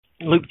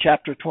Luke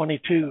chapter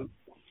 22.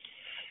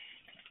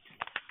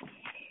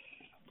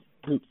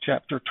 Luke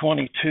chapter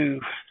 22.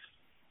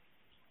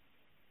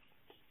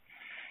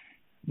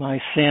 My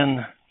sin,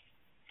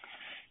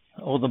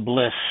 oh the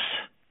bliss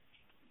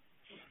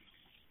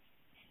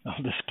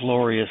of this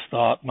glorious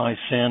thought. My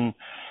sin,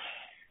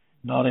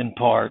 not in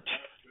part,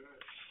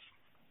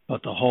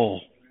 but the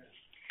whole,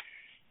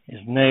 is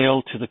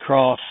nailed to the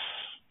cross,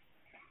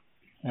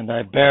 and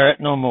I bear it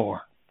no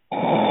more.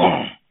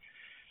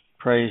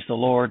 Praise the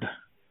Lord.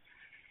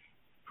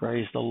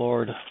 Praise the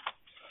Lord,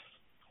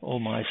 O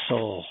my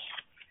soul.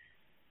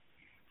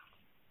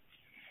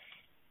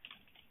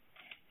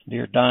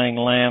 Dear dying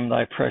Lamb,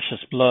 thy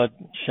precious blood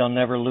shall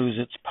never lose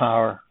its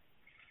power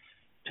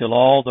till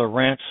all the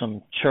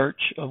ransomed church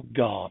of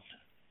God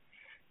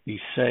be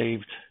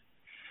saved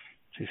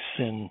to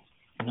sin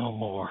no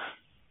more.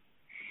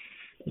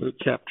 Luke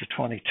chapter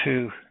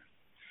 22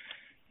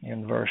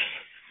 in verse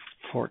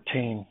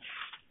 14.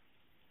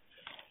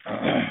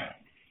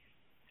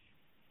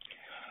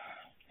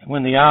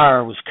 When the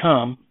hour was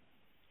come,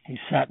 he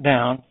sat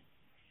down,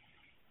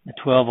 the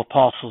 12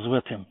 apostles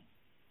with him.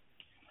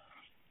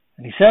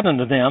 And he said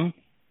unto them,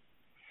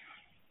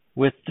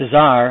 with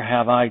desire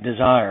have I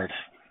desired.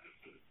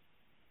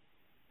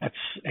 That's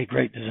a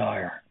great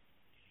desire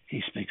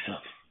he speaks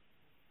of.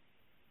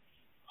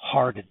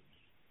 Hearted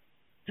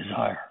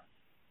desire.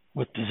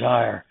 With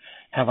desire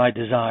have I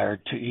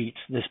desired to eat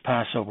this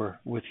Passover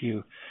with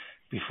you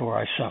before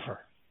I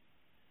suffer.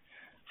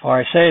 For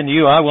I say unto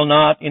you, I will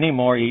not any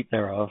more eat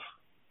thereof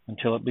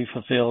until it be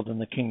fulfilled in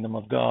the kingdom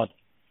of God.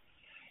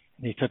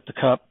 And he took the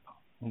cup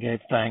and gave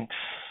thanks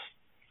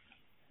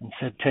and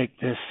said, take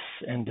this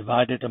and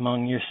divide it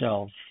among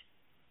yourselves.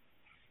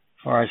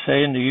 For I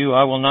say unto you,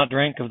 I will not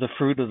drink of the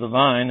fruit of the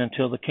vine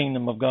until the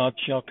kingdom of God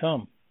shall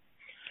come.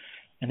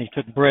 And he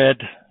took bread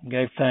and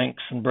gave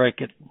thanks and brake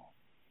it,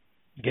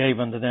 gave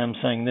unto them,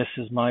 saying, this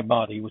is my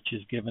body, which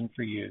is given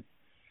for you.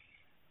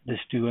 This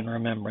do in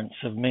remembrance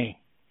of me.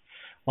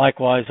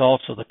 Likewise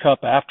also the cup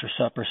after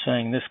supper,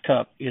 saying, this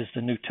cup is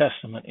the New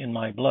Testament in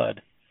my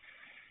blood,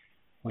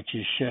 which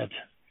is shed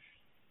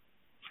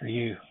for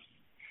you.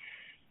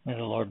 May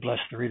the Lord bless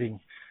the reading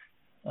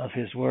of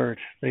his word.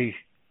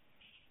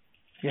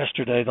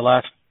 Yesterday, the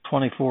last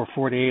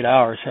 48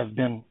 hours have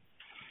been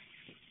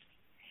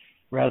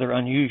rather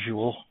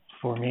unusual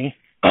for me.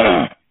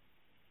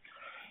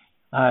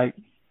 I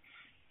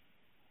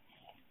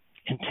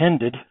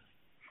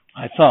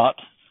thought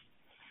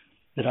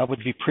that I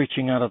would be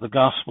preaching out of the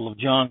Gospel of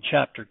John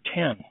chapter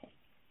 10.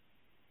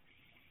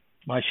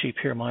 My sheep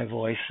hear my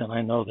voice, and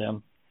I know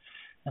them,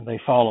 and they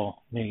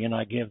follow me, and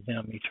I give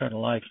them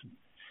eternal life,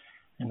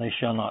 and they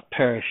shall not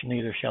perish,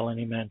 neither shall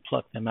any man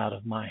pluck them out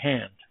of my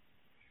hand.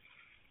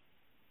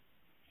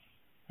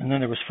 And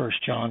then there was 1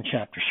 John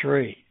chapter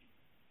 3.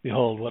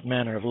 Behold, what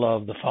manner of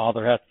love the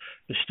Father hath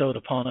bestowed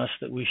upon us,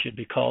 that we should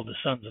be called the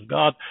sons of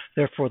God.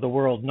 Therefore the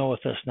world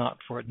knoweth us not,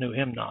 for it knew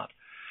him not.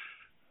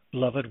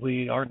 Beloved,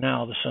 we are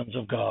now the sons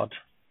of God.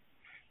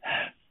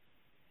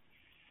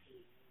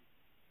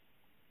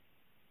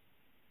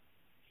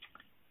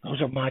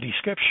 Those are mighty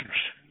scriptures.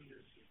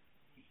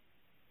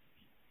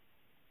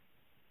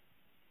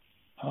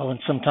 Oh, and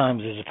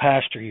sometimes as a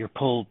pastor, you're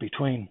pulled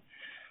between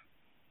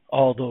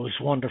all those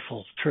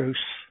wonderful truths.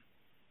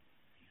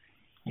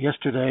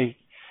 Yesterday,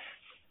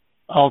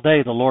 all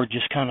day, the Lord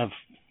just kind of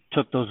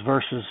took those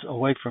verses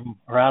away from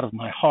or out of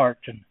my heart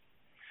and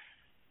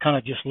kind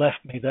of just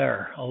left me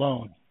there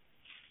alone.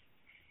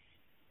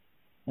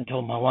 I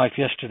told my wife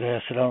yesterday, I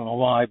said, I don't know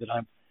why, but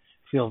I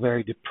feel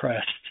very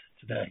depressed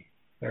today,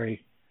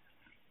 very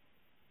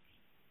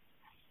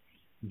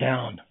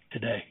down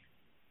today.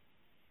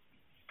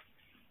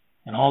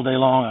 And all day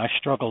long, I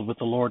struggled with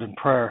the Lord in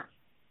prayer.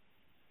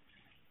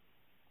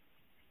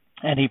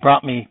 And he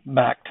brought me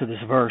back to this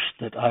verse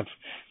that I've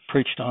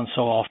preached on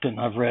so often,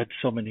 I've read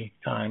so many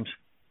times,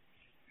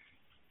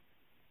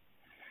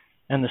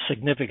 and the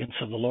significance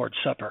of the Lord's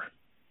Supper.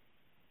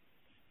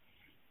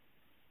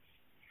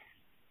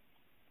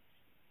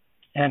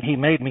 And he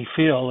made me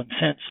feel and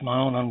sense my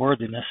own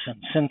unworthiness and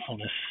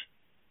sinfulness.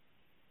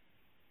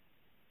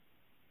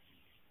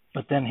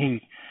 But then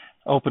he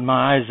opened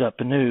my eyes up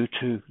anew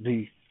to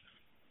the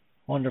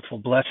wonderful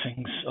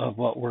blessings of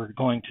what we're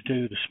going to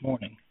do this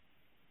morning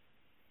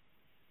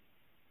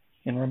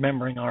in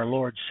remembering our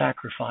Lord's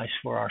sacrifice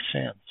for our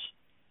sins.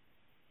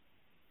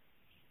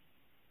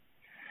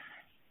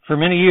 For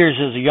many years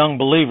as a young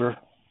believer,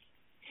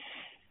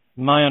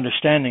 my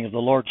understanding of the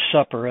Lord's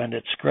Supper and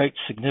its great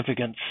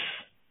significance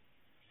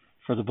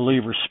for the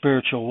believer's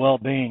spiritual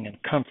well-being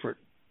and comfort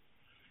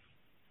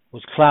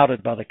was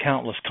clouded by the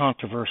countless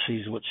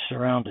controversies which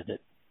surrounded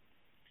it.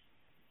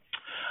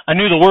 I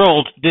knew the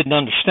world didn't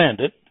understand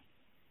it,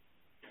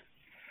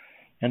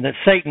 and that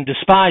Satan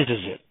despises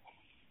it,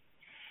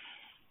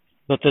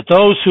 but that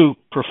those who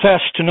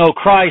profess to know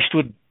Christ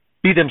would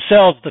be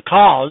themselves the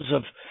cause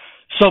of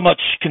so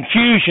much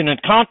confusion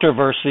and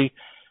controversy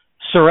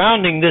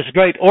surrounding this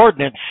great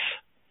ordinance,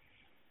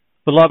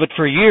 beloved,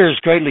 for years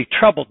greatly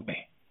troubled me.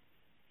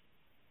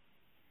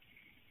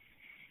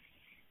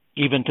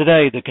 Even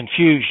today, the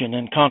confusion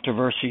and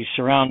controversy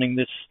surrounding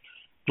this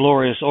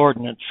glorious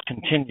ordinance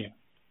continue.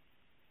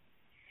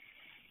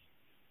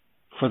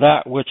 For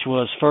that which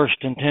was first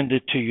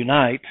intended to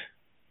unite,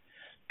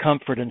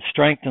 comfort, and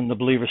strengthen the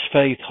believer's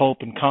faith, hope,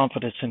 and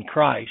confidence in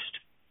Christ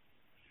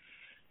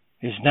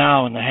is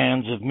now in the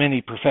hands of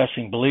many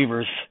professing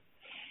believers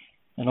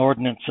an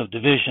ordinance of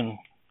division,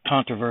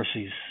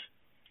 controversies,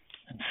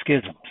 and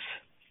schisms.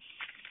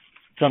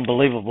 It's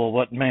unbelievable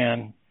what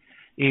man,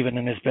 even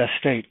in his best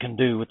state, can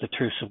do with the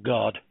truths of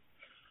God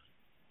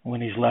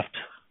when he's left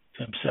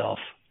to himself.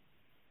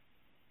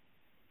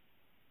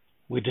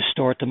 We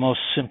distort the most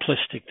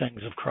simplistic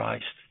things of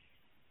Christ.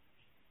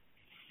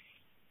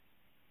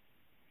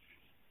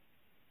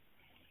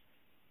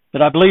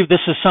 But I believe this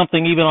is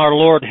something even our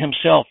Lord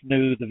himself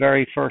knew the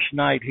very first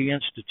night he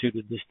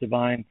instituted this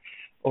divine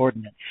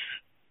ordinance.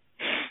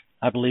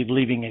 I believe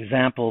leaving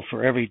example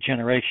for every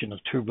generation of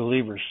true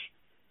believers.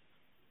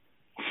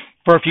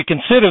 For if you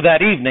consider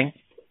that evening,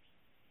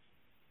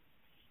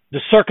 the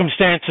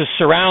circumstances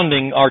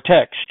surrounding our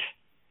text,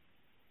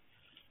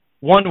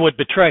 one would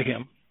betray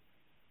him,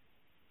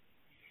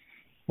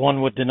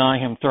 one would deny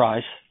him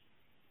thrice,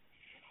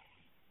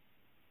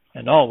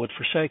 and all would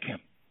forsake him.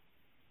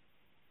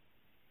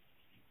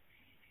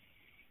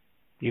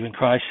 Even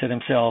Christ said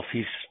himself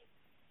he's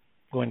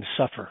going to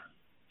suffer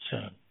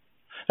soon.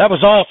 That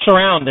was all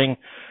surrounding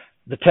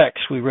the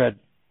text we read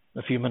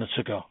a few minutes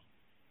ago.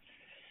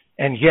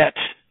 And yet,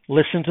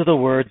 listen to the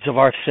words of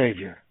our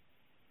Savior.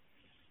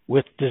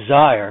 With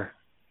desire,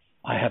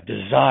 I have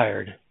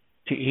desired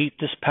to eat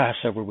this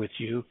Passover with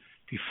you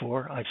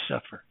before I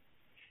suffer.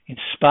 In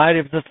spite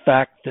of the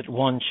fact that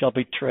one shall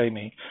betray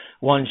me,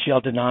 one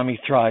shall deny me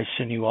thrice,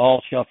 and you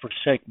all shall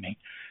forsake me,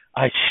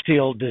 I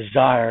still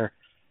desire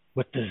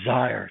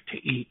to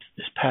eat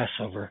this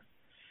Passover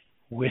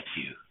with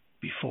you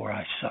before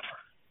I suffer.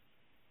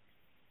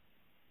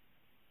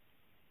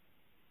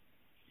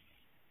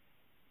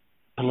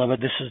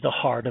 Beloved, this is the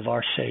heart of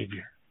our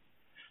Savior,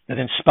 that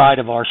in spite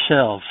of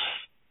ourselves,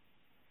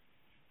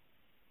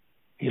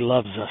 he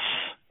loves us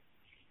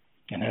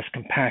and has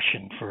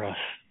compassion for us.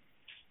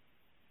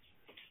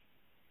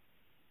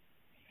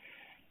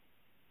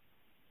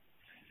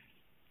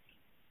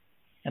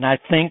 And I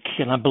think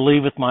and I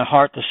believe with my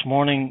heart this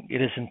morning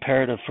it is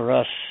imperative for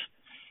us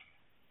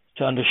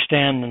to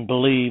understand and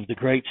believe the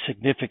great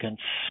significance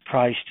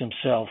Christ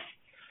himself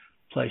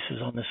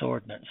places on this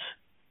ordinance.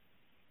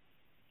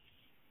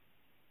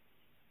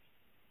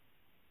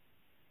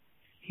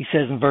 He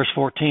says in verse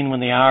 14, when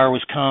the hour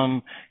was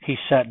come, he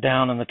sat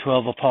down and the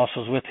 12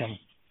 apostles with him.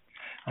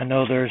 I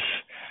know there's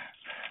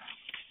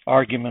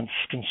arguments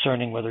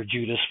concerning whether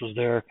Judas was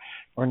there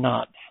or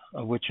not,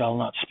 of which I'll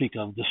not speak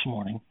of this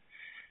morning.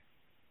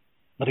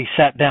 But he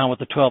sat down with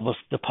the 12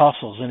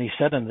 apostles, and he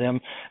said unto them,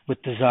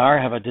 with desire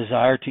have I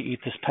desired to eat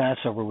this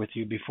Passover with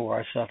you before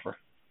I suffer.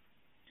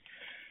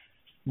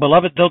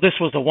 Beloved, though this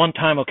was a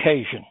one-time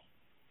occasion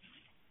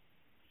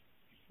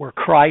where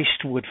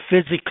Christ would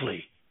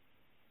physically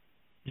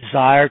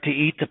desire to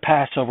eat the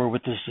Passover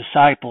with his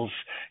disciples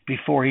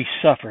before he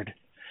suffered,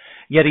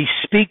 yet he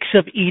speaks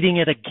of eating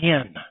it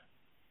again.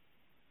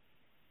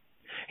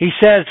 He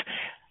says,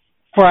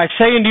 for I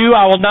say unto you,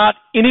 I will not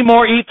any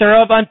more eat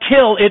thereof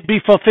until it be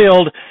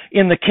fulfilled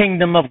in the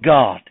kingdom of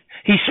God.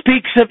 He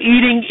speaks of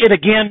eating it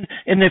again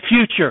in the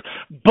future.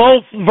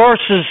 Both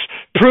verses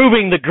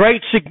proving the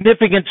great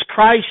significance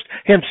Christ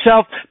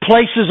himself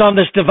places on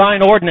this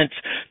divine ordinance.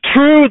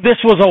 True, this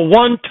was a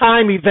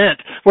one-time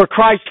event where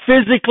Christ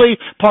physically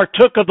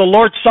partook of the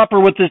Lord's Supper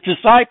with his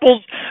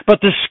disciples, but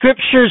the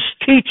Scriptures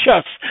teach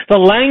us, the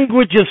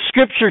language of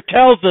Scripture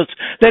tells us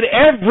that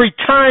every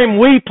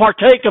time we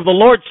partake of the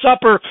Lord's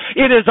Supper,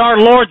 it is our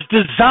Lord's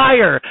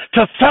desire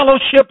to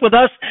fellowship with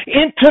us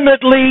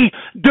intimately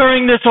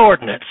during this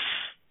ordinance.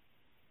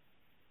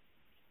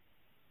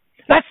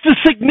 That's the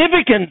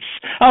significance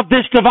of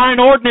this divine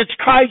ordinance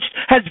Christ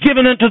has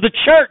given unto the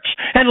church,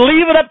 and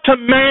leave it up to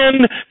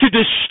man to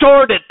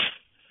distort it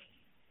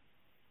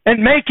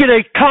and make it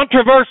a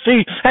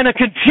controversy and a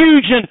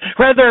confusion,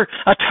 rather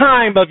a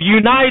time of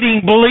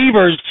uniting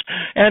believers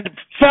and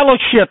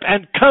fellowship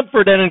and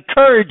comfort and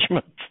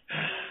encouragement.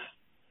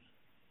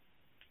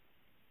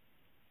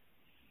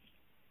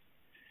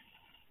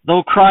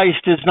 Though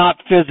Christ is not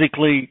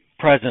physically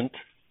present,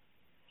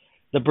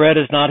 the bread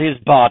is not his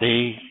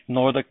body,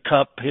 nor the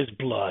cup his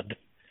blood.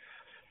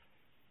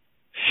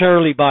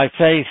 Surely by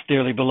faith,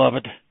 dearly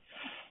beloved,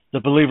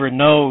 the believer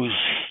knows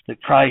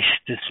that Christ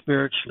is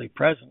spiritually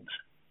present.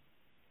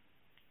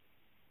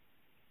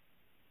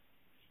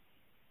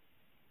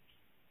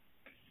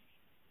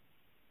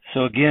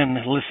 So again,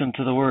 listen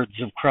to the words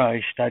of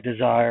Christ. I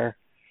desire,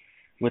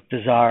 with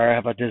desire,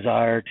 have a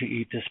desire to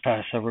eat this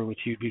Passover with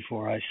you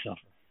before I suffer.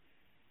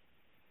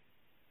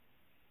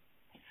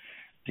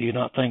 Do you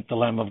not think the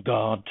Lamb of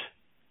God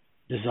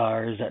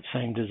desires that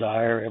same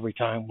desire every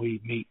time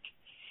we meet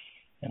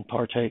and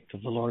partake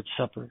of the Lord's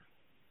Supper?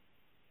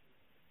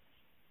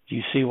 Do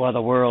you see why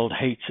the world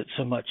hates it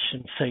so much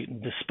and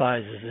Satan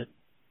despises it?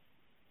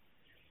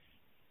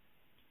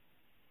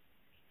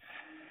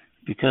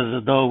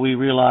 Because though we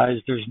realize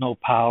there's no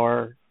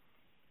power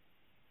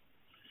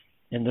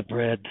in the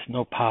bread,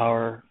 no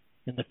power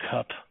in the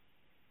cup,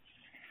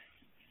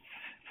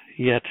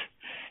 yet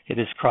it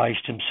is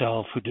Christ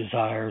himself who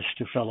desires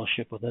to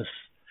fellowship with us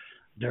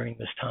during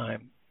this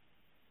time.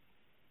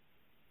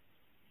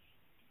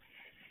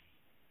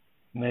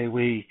 May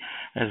we,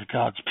 as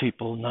God's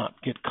people,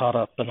 not get caught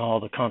up in all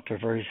the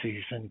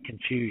controversies and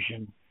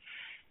confusion,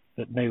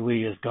 but may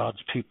we, as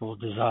God's people,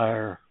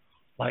 desire,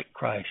 like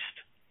Christ,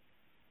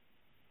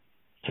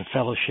 to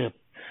fellowship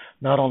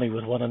not only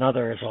with one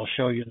another, as I'll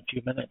show you in a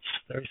few minutes.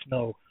 There's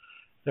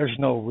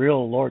no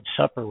real Lord's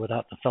Supper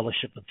without the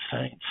fellowship of the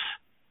saints.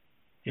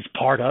 It's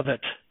part of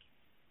it.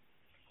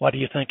 Why do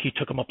you think he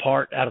took them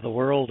apart out of the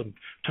world and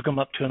took them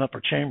up to an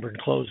upper chamber and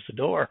closed the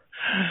door?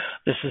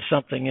 This is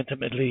something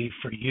intimately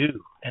for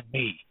you and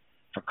me,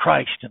 for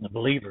Christ and the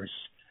believers.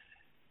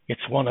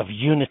 It's one of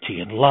unity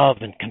and love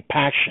and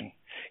compassion,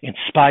 in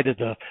spite of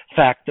the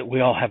fact that we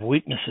all have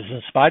weaknesses,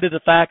 in spite of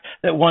the fact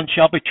that one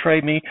shall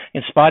betray me,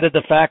 in spite of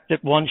the fact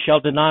that one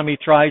shall deny me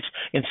thrice,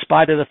 in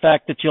spite of the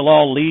fact that you'll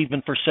all leave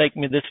and forsake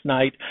me this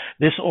night.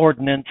 This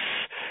ordinance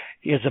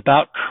is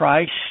about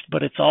Christ,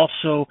 but it's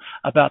also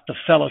about the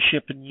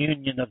fellowship and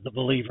union of the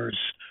believers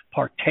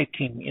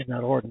partaking in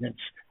that ordinance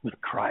with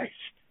Christ.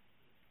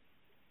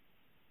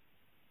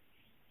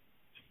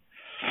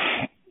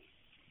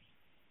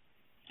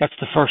 That's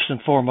the first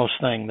and foremost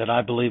thing that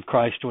I believe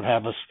Christ would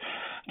have us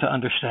to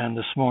understand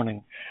this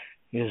morning,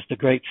 is the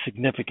great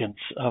significance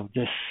of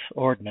this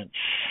ordinance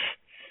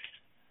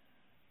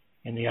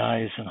in the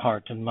eyes and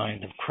heart and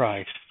mind of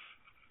Christ.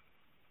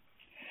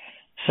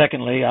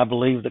 Secondly, I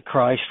believe that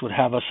Christ would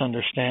have us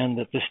understand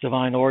that this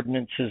divine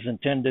ordinance is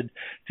intended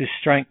to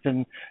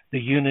strengthen the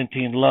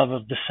unity and love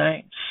of the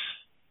saints.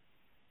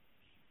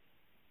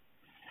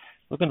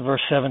 Look in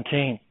verse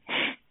 17.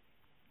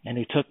 And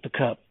he took the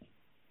cup,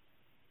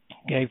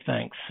 gave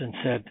thanks, and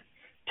said,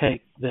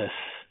 "Take this."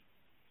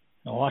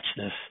 Now watch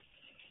this.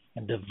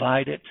 "And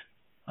divide it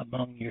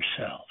among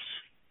yourselves."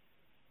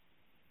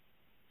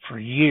 For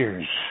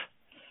years,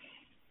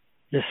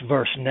 this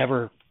verse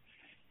never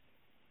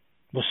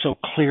was so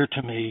clear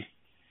to me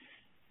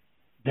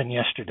than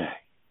yesterday.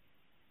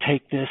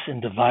 Take this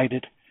and divide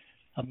it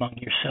among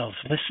yourselves.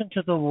 Listen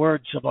to the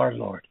words of our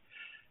Lord.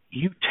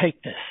 You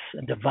take this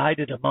and divide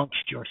it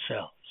amongst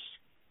yourselves.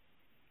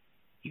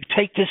 You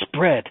take this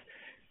bread,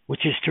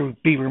 which is to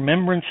be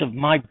remembrance of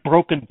my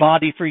broken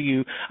body for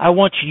you. I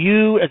want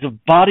you, as a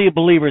body of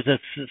believers, as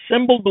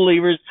assembled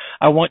believers,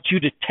 I want you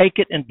to take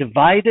it and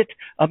divide it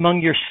among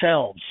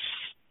yourselves,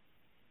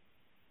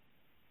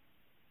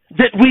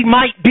 that we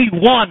might be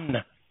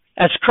one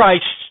as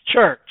Christ's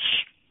church.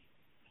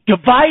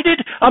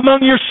 Divided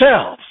among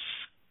yourselves.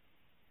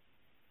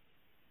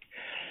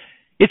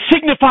 It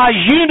signifies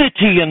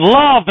unity and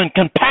love and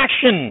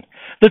compassion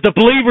that the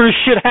believers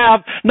should have,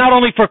 not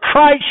only for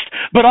Christ,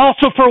 but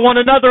also for one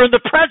another in the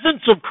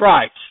presence of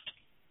Christ.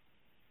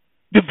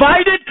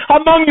 Divided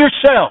among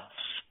yourselves.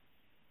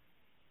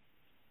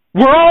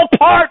 We're all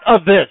part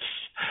of this.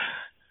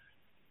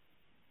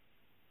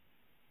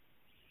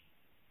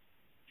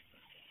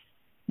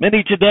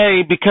 Many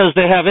today, because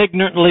they have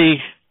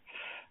ignorantly,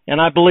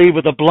 and I believe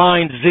with a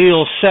blind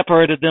zeal,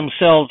 separated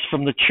themselves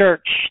from the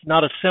church,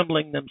 not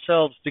assembling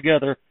themselves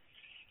together,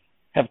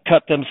 have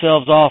cut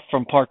themselves off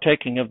from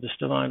partaking of this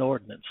divine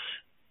ordinance.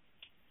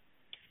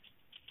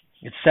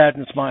 It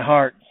saddens my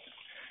heart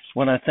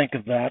when I think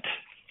of that.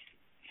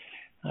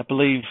 I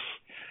believe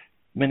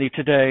many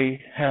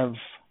today have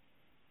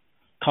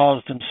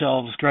caused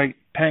themselves great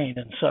pain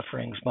and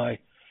sufferings by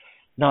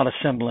not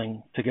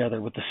assembling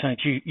together with the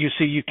saints. You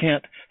see, you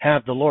can't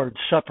have the Lord's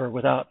Supper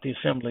without the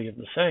assembly of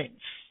the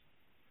saints.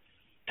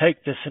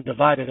 Take this and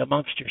divide it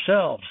amongst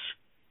yourselves.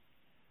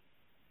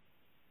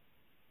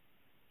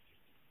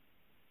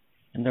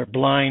 In their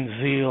blind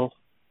zeal,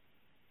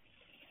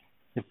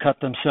 they've cut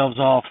themselves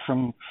off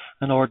from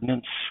an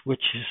ordinance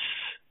which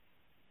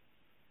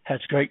has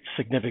great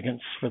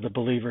significance for the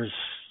believer's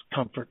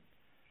comfort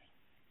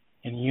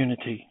and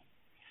unity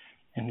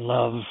and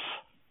love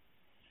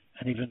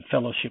and even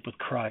fellowship with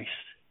Christ.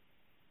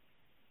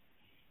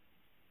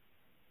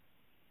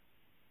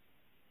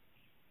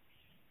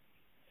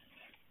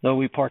 Though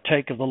we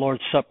partake of the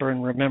Lord's Supper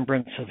in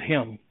remembrance of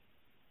Him,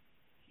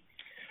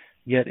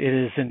 yet it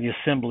is in the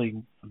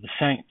assembly of the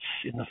saints,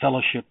 in the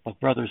fellowship of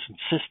brothers and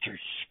sisters,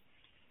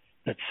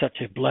 that such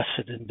a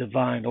blessed and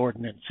divine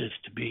ordinance is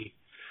to be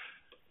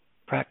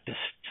practiced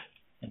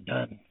and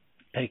done.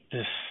 Take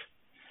this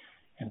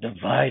and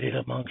divide it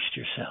amongst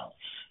yourselves.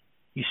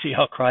 You see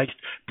how Christ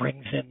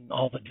brings in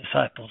all the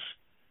disciples.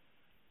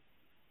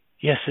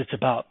 Yes, it's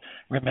about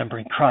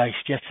remembering Christ.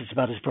 Yes, it's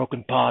about His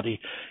broken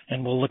body.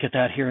 And we'll look at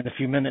that here in a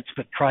few minutes.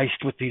 But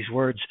Christ, with these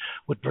words,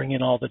 would bring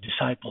in all the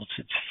disciples.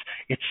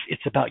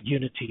 It's about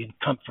unity and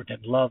comfort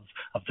and love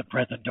of the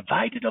brethren.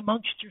 Divide it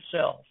amongst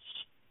yourselves.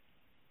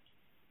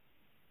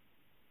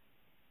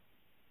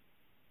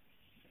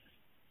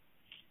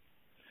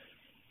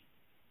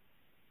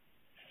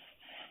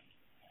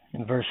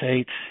 In verse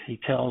 8, he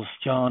tells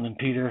John and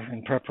Peter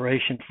in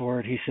preparation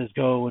for it, he says,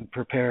 go and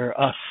prepare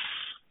us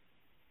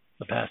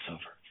the Passover,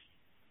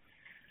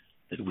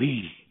 that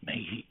we may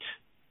eat.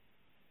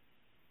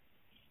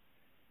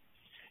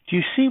 Do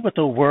you see what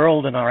the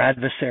world and our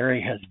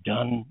adversary has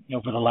done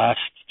over the last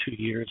 2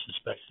 years,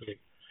 especially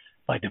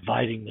by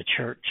dividing the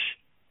church?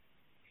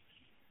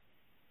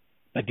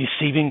 By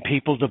deceiving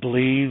people to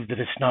believe that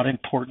it's not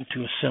important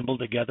to assemble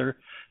together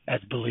as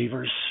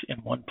believers in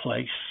one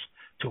place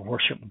to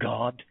worship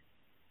God.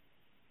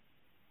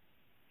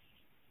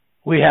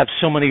 We have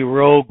so many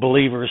rogue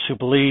believers who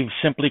believe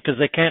simply because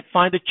they can't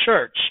find a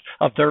church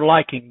of their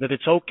liking that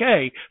it's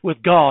okay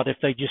with God if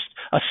they just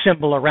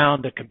assemble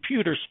around a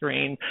computer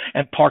screen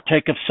and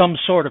partake of some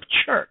sort of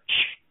church.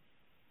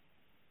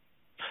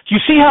 Do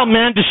you see how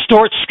man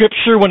distorts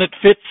Scripture when it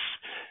fits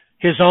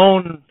his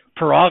own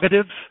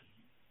prerogative?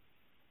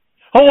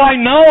 Oh, I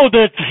know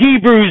that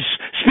Hebrews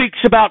speaks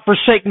about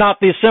forsake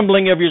not the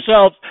assembling of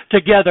yourselves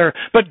together,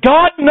 but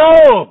God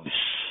knows.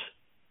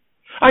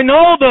 I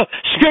know the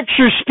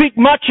Scriptures speak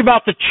much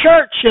about the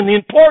church and the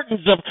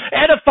importance of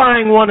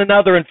edifying one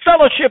another and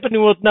fellowshipping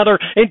with one another,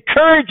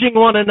 encouraging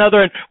one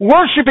another and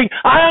worshiping.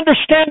 I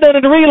understand that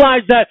and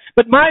realize that,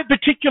 but my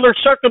particular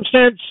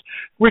circumstance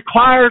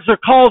requires or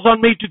calls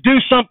on me to do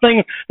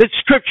something that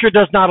Scripture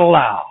does not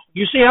allow.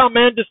 You see how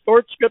man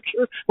distorts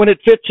Scripture when it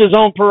fits his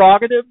own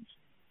prerogatives?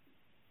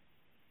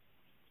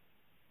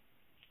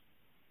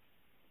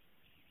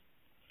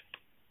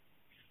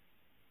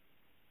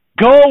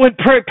 Go and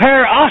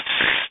prepare us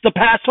the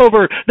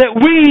Passover that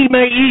we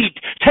may eat.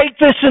 Take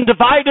this and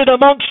divide it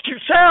amongst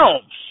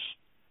yourselves.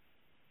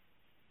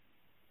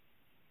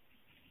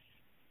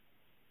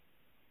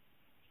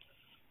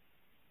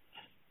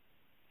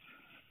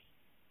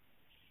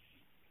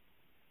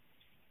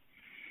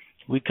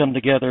 We come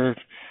together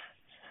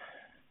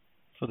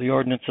for the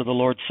ordinance of the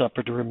Lord's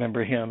Supper to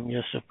remember Him,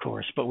 yes, of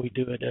course, but we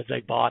do it as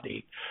a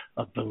body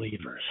of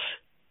believers.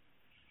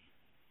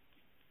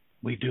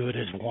 We do it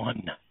as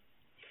one.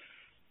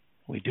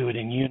 We do it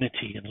in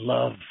unity and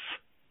love.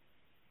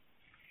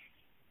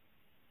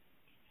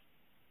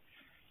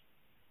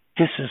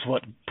 This is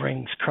what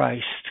brings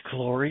Christ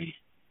glory.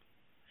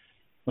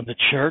 When the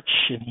church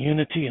in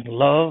unity and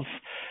love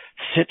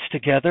sits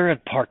together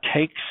and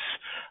partakes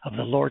of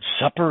the Lord's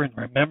Supper in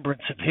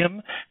remembrance of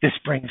Him, this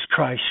brings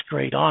Christ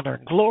great honor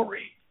and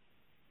glory.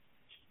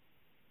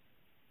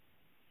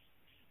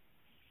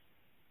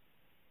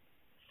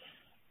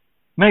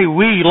 May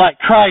we, like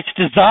Christ,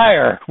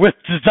 desire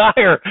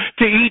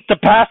to eat the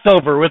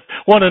Passover with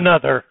one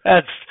another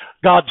as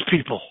God's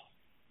people.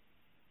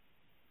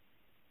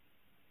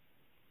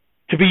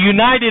 To be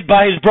united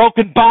by His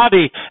broken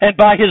body and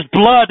by His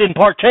blood in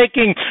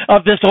partaking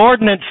of this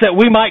ordinance that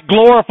we might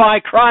glorify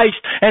Christ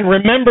and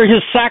remember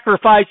His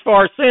sacrifice for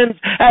our sins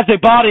as a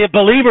body of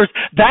believers.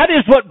 That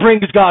is what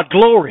brings God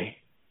glory.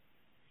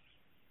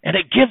 And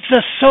it gives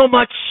us so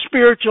much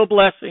spiritual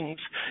blessings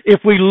if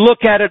we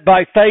look at it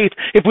by faith,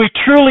 if we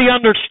truly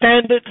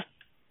understand it.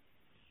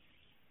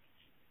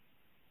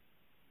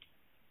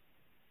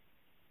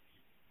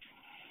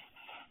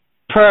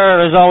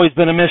 Prayer has always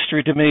been a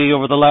mystery to me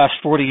over the last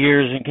 40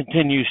 years and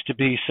continues to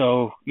be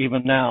so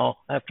even now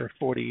after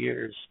 40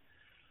 years.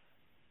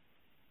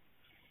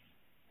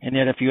 And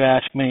yet if you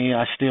ask me,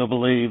 I still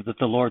believe that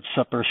the Lord's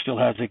Supper still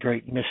has a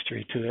great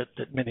mystery to it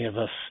that many of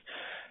us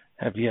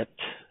have yet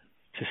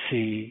to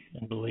see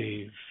and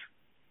believe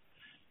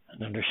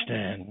and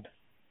understand.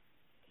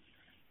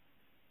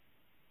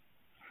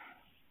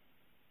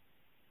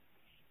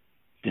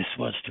 This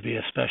was to be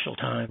a special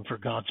time for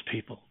God's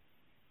people.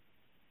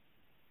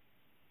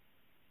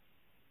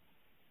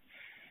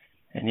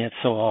 And yet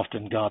so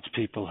often God's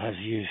people has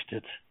used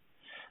it,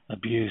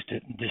 abused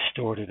it, and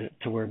distorted it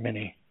to where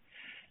many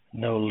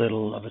know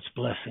little of its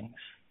blessings.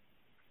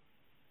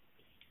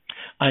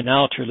 I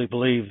now truly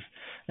believe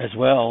as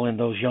well in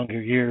those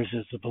younger years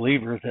as a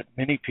believer that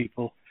many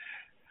people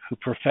who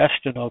profess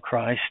to know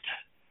Christ,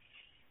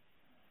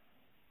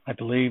 I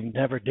believe,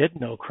 never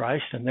did know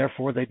Christ, and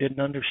therefore they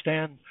didn't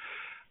understand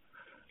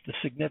the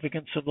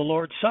significance of the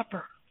Lord's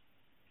Supper.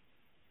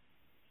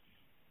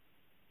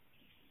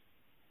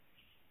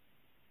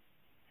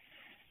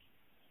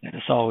 Let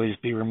us always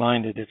be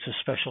reminded it's a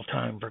special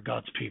time for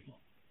God's people.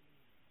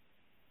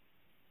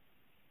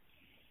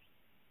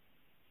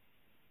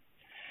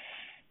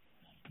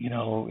 You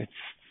know, it's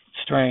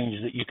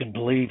strange that you can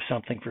believe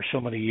something for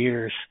so many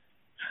years.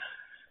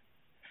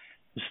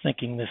 I was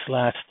thinking this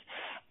last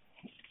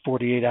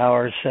 48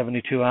 hours,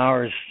 72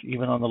 hours,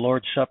 even on the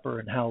Lord's Supper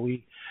and how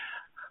we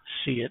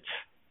see it.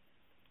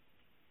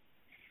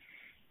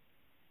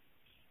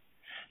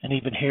 And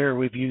even here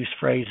we've used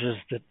phrases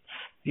that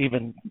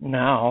even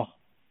now,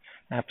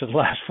 after the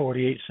last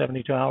 48,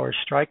 72 hours,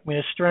 strike me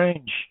as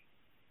strange.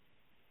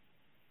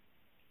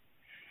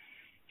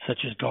 Such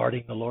as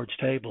guarding the Lord's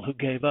table. Who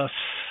gave us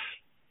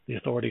the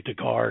authority to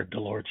guard the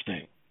Lord's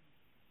table?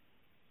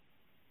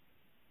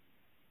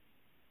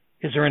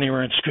 Is there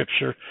anywhere in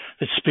Scripture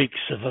that speaks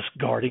of us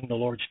guarding the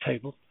Lord's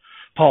table?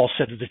 Paul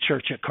said to the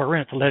church at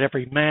Corinth, let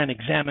every man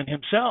examine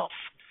himself.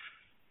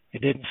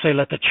 It didn't say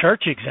let the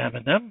church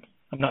examine them.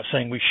 I'm not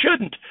saying we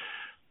shouldn't,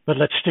 but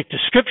let's stick to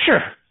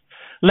Scripture.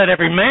 Let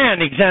every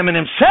man examine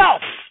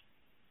himself.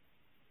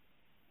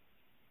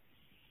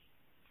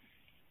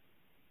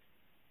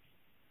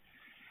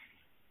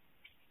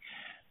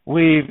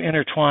 We've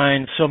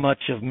intertwined so much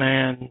of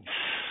man's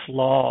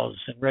laws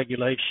and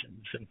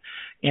regulations and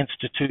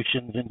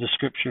institutions into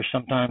Scripture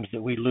sometimes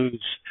that we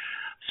lose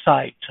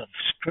sight of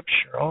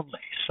Scripture only,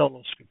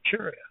 sola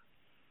scriptura.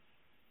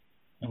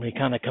 And we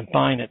kind of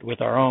combine it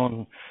with our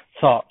own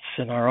thoughts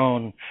and our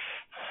own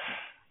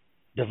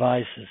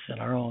devices and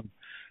our own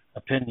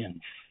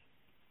opinions.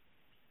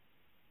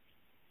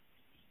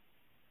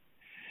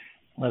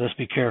 Let us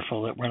be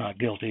careful that we're not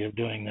guilty of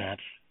doing that.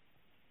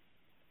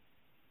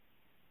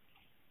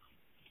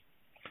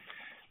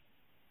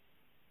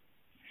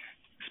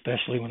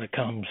 Especially when it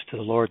comes to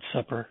the Lord's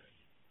Supper.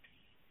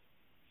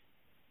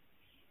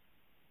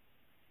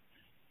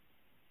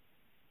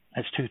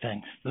 That's two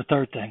things. The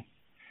third thing,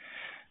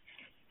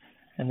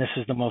 and this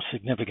is the most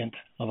significant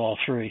of all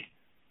three.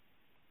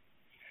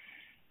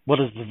 What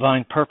is the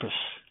divine purpose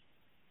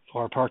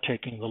for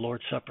partaking of the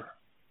Lord's Supper?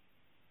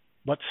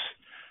 What's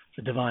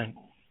the divine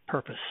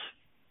purpose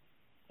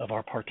of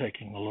our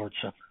partaking of the Lord's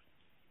Supper?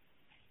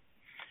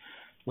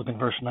 Look in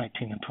verse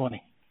 19 and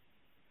 20.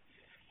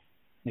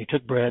 And he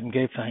took bread and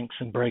gave thanks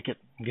and brake it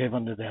and gave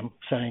unto them,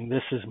 saying,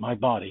 This is my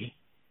body.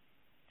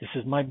 This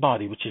is my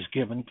body which is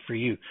given for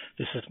you.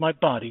 This is my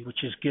body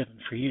which is given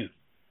for you.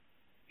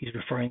 He's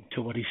referring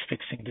to what he's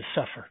fixing to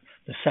suffer,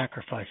 the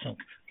sacrifice.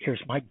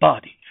 Here's my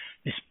body.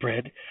 This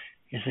bread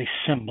is a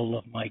symbol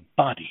of my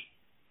body.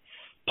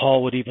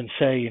 Paul would even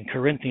say in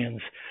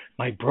Corinthians,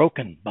 my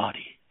broken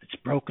body. It's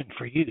broken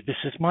for you.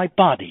 This is my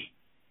body,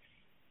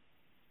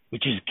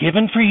 which is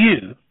given for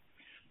you.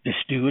 This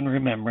do in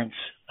remembrance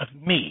of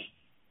me.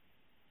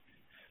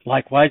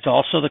 Likewise,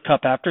 also the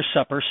cup after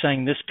supper,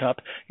 saying, This cup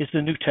is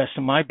the New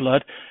Testament, my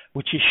blood,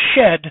 which is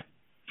shed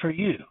for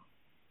you.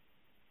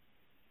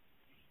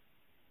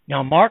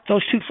 Now mark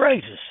those two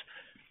phrases.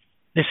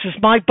 This is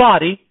my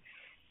body,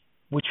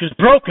 which was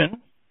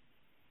broken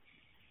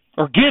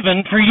or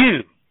given for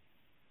you.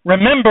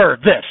 Remember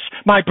this,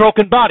 my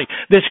broken body.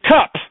 This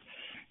cup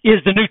is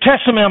the New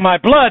Testament of my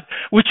blood,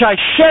 which I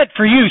shed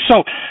for you.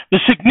 So the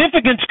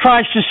significance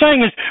Christ is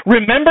saying is,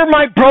 remember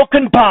my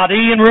broken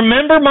body and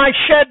remember my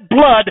shed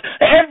blood.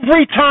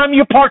 Every time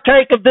you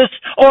partake of this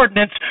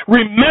ordinance,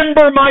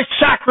 remember my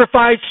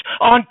sacrifice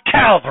on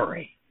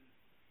Calvary.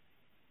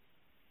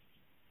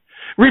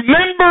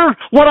 Remember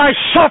what I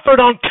suffered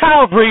on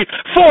Calvary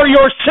for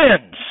your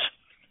sins.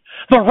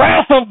 The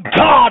wrath of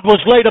God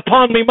was laid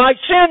upon me.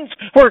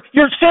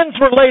 Your sins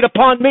were laid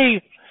upon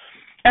me.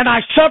 And I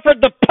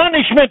suffered the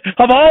punishment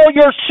of all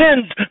your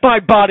sins. My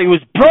body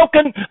was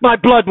broken. My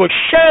blood was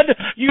shed.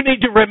 You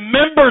need to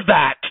remember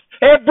that.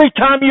 Every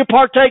time you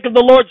partake of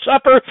the Lord's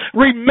Supper,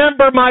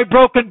 remember my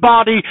broken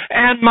body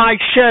and my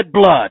shed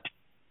blood.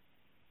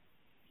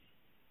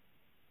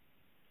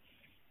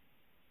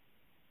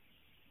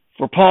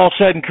 For Paul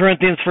said in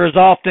Corinthians, For as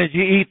often as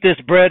you eat this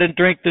bread and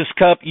drink this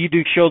cup, you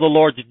do show the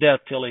Lord's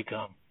death till he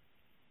come.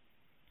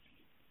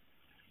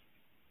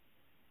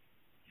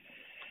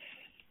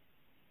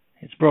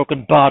 His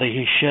broken body,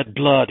 his shed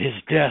blood, his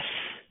death.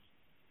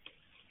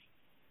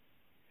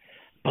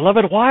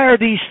 Beloved, why are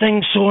these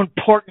things so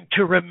important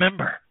to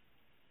remember?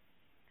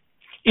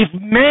 If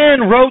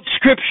man wrote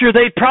Scripture,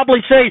 they'd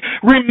probably say,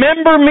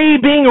 remember me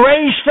being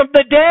raised from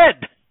the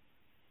dead.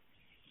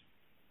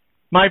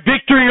 My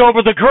victory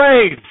over the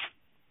grave.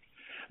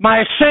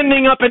 My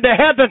ascending up into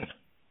heaven.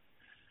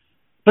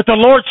 But the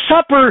Lord's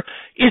Supper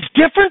is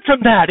different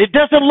from that. It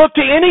doesn't look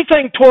to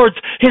anything towards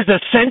his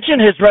ascension,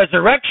 his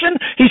resurrection.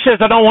 He says,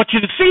 I don't want you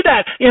to see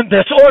that in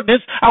this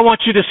ordinance. I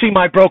want you to see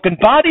my broken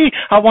body.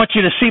 I want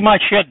you to see my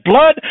shed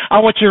blood. I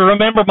want you to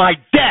remember my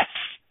death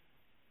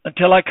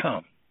until I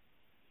come.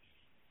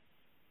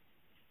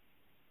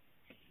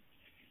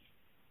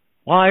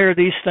 Why are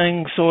these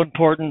things so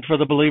important for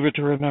the believer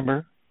to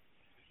remember?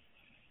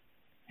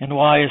 And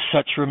why is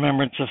such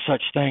remembrance of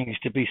such things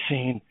to be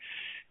seen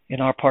in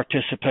our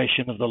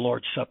participation of the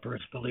Lord's Supper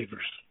as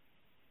believers?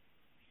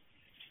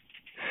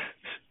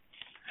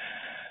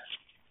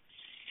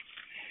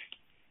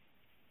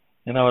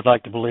 And I would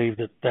like to believe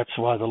that that's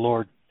why the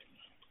Lord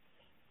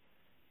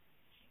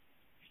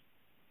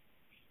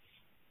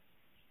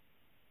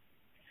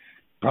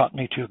brought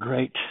me to a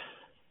great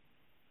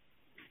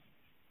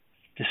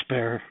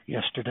despair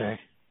yesterday.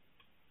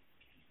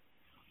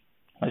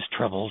 I was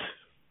troubled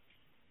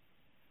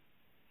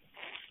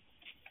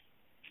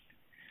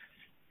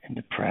and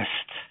depressed.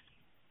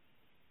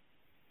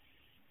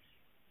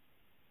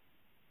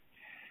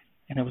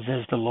 And it was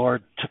as the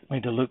Lord took me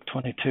to Luke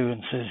 22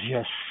 and says,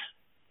 yes,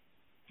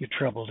 you're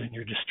troubled and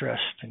you're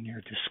distressed and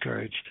you're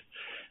discouraged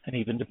and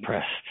even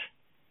depressed.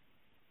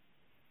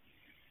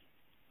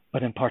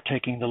 But in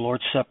partaking the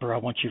Lord's Supper, I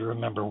want you to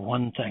remember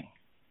one thing.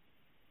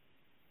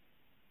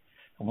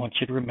 I want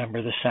you to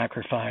remember the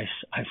sacrifice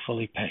I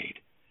fully paid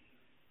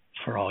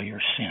for all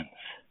your sins.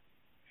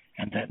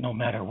 And that no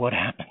matter what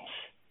happens,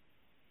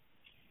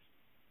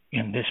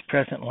 in this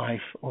present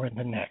life or in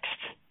the next.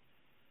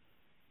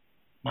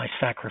 My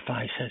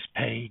sacrifice has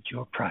paid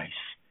your price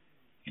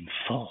in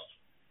full.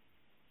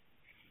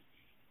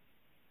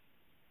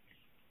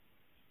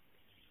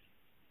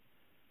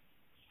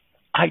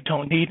 I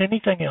don't need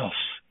anything else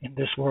in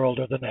this world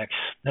or the next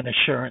than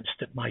assurance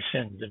that my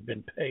sins have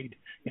been paid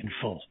in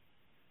full.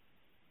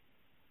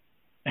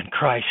 And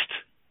Christ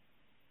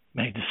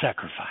made the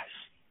sacrifice.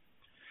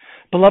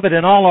 Beloved,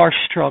 in all our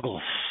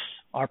struggles,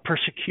 our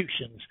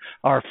persecutions,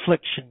 our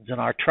afflictions,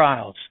 and our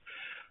trials,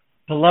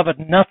 beloved,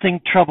 nothing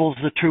troubles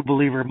the true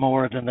believer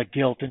more than the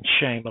guilt and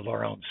shame of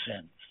our own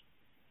sins.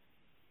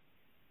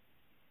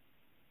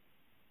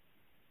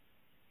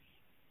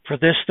 For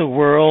this the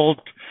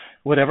world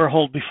would ever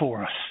hold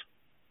before us.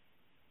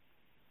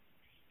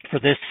 For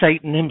this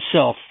Satan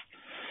himself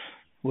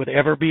would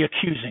ever be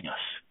accusing us.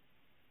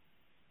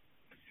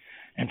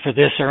 And for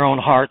this our own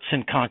hearts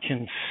and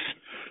conscience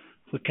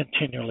would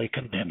continually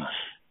condemn us.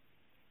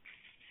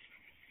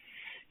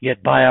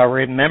 Yet by our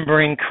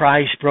remembering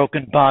Christ's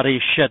broken body,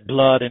 shed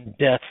blood, and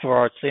death for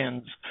our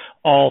sins,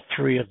 all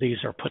three of these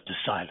are put to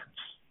silence.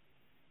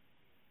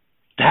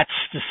 That's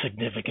the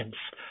significance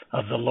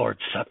of the Lord's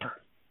Supper.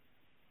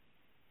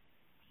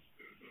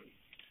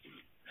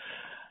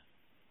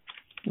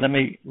 Let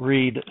me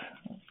read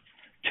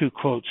two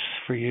quotes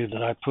for you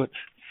that I put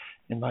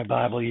in my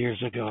Bible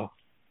years ago.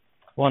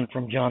 One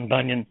from John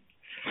Bunyan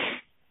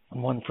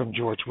and one from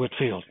George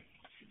Whitefield.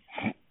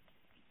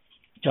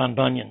 John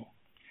Bunyan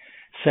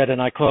said, and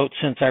I quote,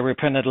 "Since I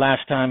repented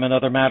last time,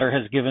 another matter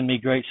has given me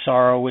great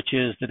sorrow, which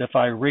is that if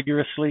I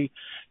rigorously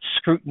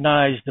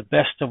scrutinize the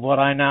best of what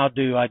I now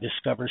do, I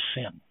discover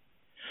sin.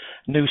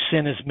 New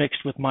sin is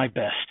mixed with my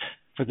best.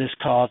 For this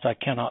cause I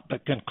cannot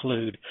but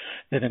conclude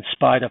that in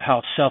spite of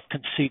how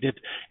self-conceited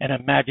and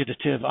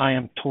imaginative I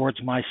am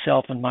towards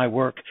myself and my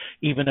work,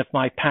 even if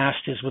my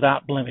past is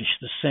without blemish,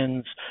 the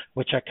sins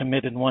which I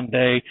committed one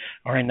day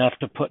are enough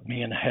to put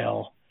me in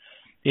hell,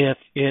 if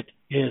it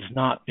is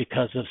not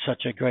because of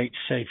such a great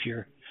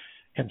Savior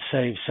can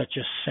save such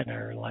a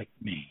sinner like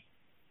me."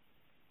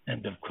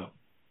 End of quote.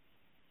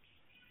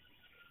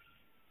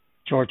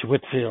 George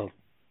Whitefield,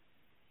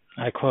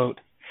 I quote,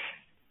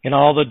 "In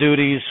all the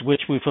duties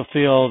which we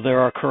fulfill,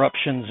 there are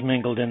corruptions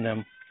mingled in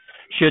them.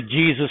 Should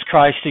Jesus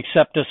Christ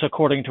accept us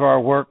according to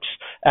our works,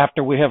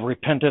 after we have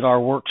repented,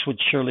 our works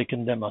would surely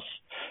condemn us.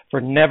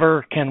 For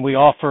never can we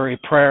offer a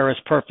prayer as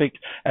perfect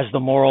as the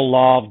moral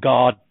law of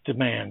God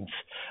demands.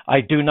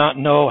 I do not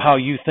know how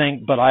you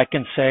think, but I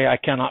can say I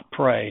cannot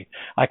pray.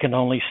 I can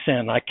only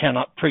sin. I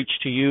cannot preach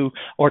to you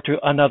or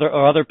to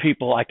other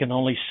people. I can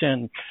only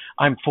sin.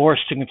 I'm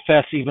forced to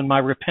confess even my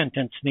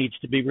repentance needs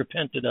to be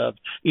repented of.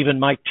 Even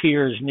my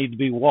tears need to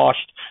be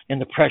washed in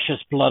the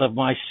precious blood of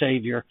my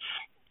Savior,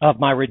 of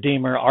my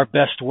Redeemer. Our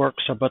best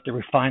works are but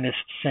the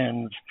finest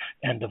sins."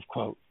 End of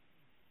quote.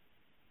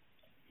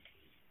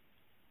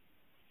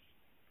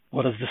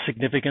 What is the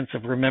significance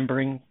of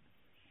remembering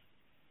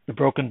the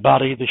broken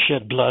body, the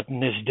shed blood,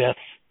 and his death?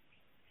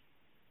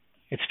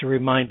 It's to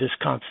remind us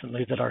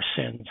constantly that our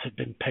sins have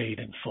been paid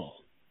in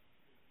full.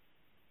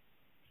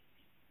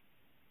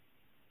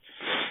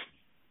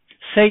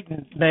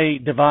 Satan may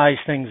devise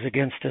things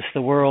against us.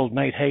 The world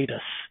may hate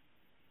us.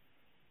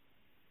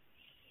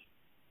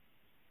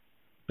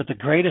 But the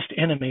greatest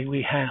enemy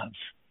we have,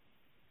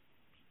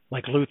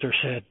 like Luther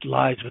said,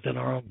 lies within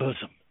our own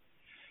bosom.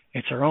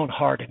 It's our own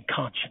heart and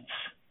conscience.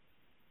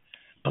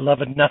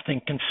 Beloved,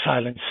 nothing can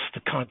silence the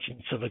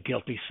conscience of a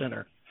guilty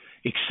sinner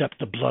except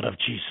the blood of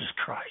Jesus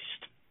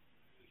Christ.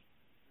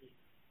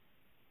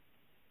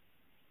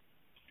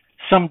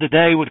 Some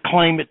today would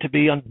claim it to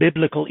be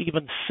unbiblical,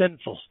 even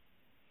sinful,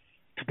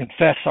 to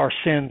confess our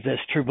sins as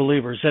true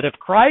believers. That if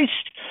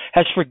Christ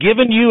has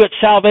forgiven you at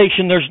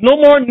salvation, there's no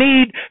more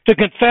need to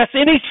confess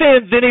any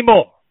sins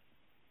anymore.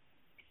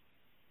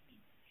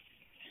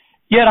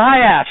 Yet I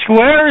ask,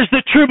 where is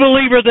the true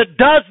believer that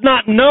does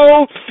not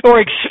know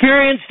or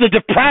experience the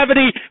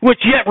depravity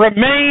which yet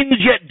remains,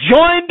 yet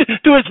joined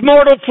to his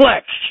mortal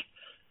flesh?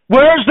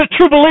 Where is the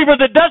true believer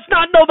that does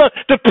not know the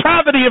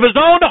depravity of his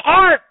own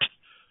heart,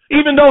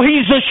 even though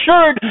he's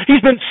assured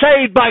he's been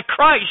saved by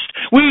Christ?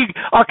 We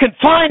are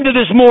confined to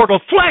this mortal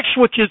flesh,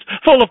 which is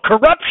full of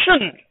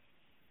corruption.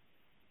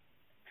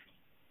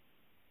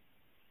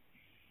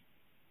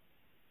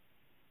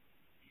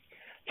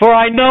 For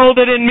I know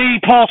that in me,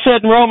 Paul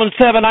said in Romans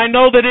 7, I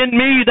know that in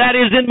me, that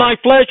is in my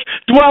flesh,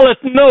 dwelleth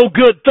no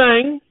good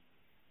thing.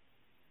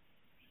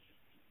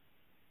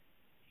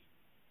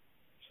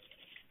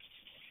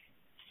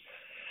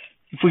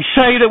 If we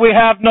say that we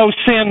have no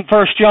sin,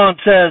 1 John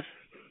says,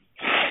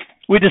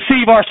 we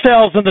deceive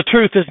ourselves and the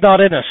truth is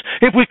not in us.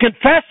 If we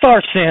confess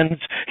our sins,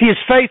 he is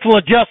faithful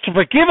and just to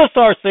forgive us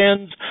our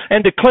sins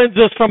and to cleanse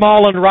us from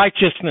all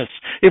unrighteousness.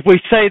 If we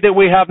say that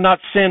we have not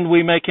sinned,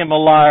 we make him a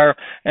liar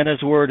and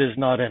his word is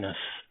not in us.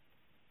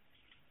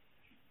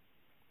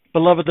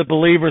 Beloved, the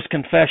believer's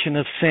confession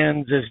of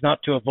sins is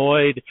not to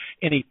avoid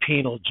any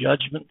penal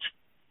judgment.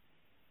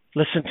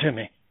 Listen to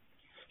me.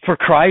 For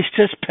Christ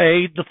has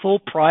paid the full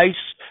price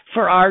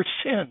for our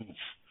sins.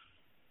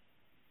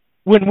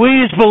 When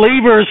we as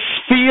believers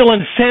feel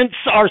and sense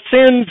our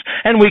sins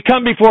and we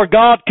come before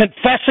God,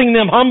 confessing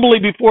them humbly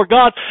before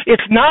God,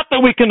 it's not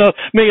that we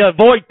may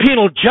avoid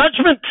penal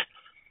judgment.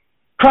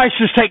 Christ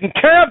has taken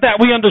care of that.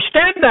 We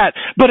understand that.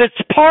 But it's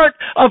part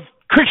of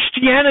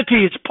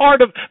Christianity. It's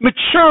part of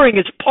maturing.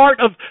 It's part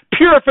of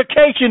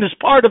purification. It's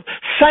part of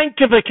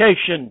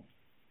sanctification.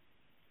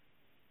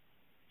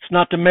 It's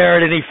not to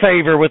merit any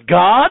favor with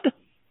God,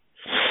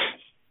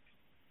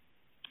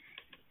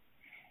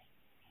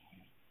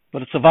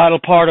 but it's a vital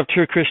part of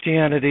true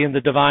Christianity and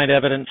the divine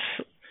evidence.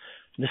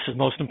 This is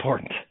most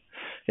important.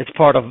 It's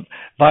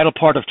vital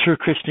part of true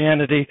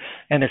Christianity,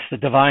 and it's the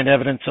divine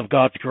evidence of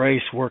God's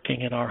grace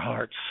working in our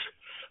hearts.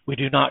 We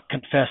do not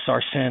confess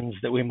our sins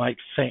that we might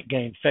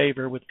gain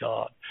favor with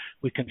God.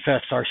 We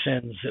confess our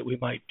sins that we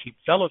might keep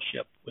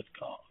fellowship with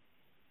God.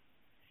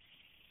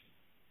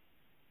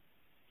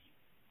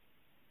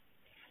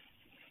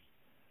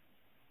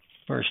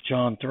 1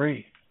 John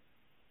 3.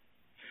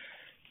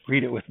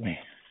 Read it with me.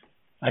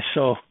 I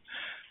so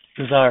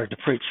desire to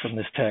preach from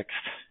this text,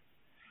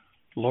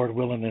 Lord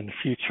willing, in the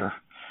future.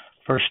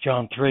 1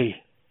 John 3.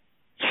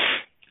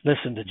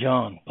 Listen to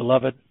John.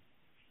 Beloved,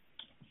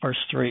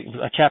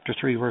 chapter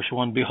 3, verse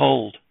 1.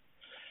 Behold,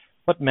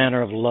 what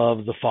manner of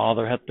love the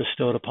Father hath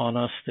bestowed upon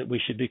us, that we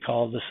should be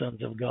called the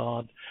sons of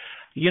God.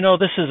 You know,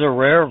 this is a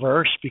rare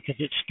verse because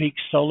it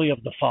speaks solely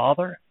of the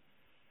Father.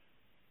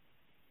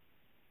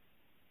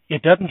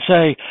 It doesn't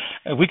say,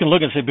 we can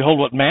look and say, behold,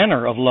 what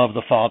manner of love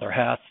the Father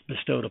hath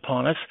bestowed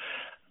upon us.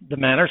 The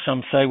manner,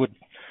 some say,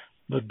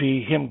 would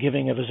be him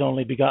giving of his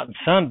only begotten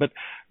Son. But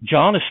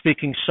John is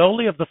speaking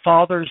solely of the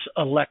Father's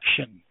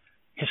election,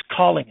 his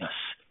calling us.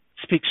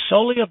 Speaks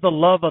solely of the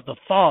love of the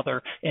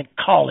Father in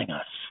calling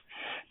us.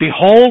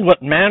 Behold,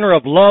 what manner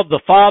of love the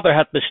Father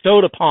hath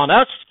bestowed upon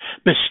us,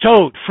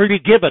 bestowed, freely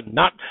given,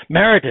 not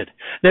merited,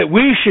 that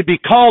we should be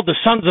called the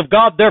sons of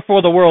God.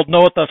 Therefore the world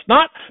knoweth us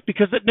not,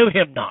 because it knew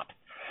him not.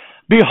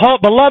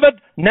 Behold, beloved,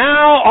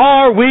 now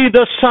are we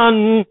the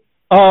sons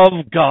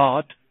of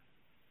God,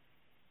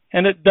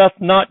 and it doth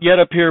not yet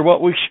appear what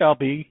we shall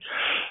be.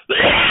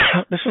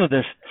 Listen to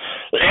this.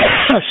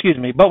 Excuse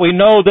me. But we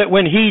know that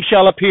when he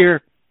shall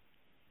appear,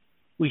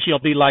 we shall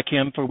be like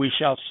him, for we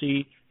shall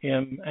see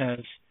him as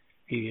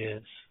he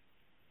is.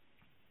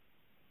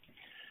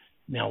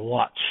 Now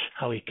watch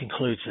how he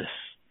concludes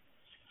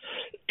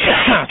this.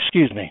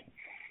 Excuse me.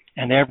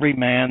 And every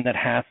man that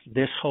hath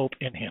this hope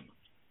in him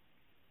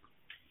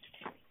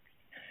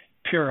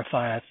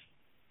purifieth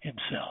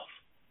himself,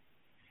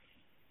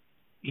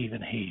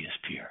 even he is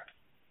pure.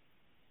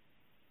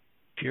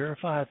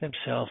 Purifieth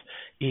himself,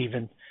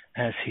 even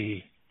as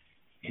he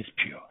is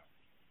pure.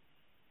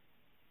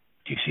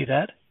 Do you see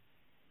that?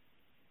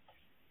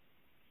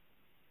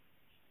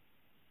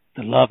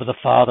 The love of the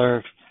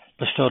Father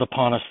bestowed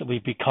upon us, that we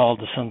be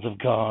called the sons of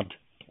God.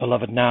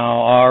 Beloved,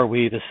 now are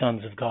we the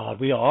sons of God.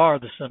 We are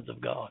the sons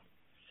of God.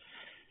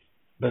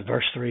 But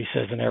verse 3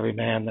 says, and every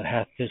man that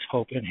hath this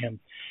hope in him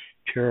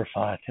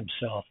purifieth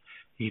himself,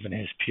 even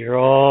as pure.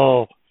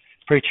 Oh,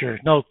 preacher,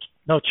 no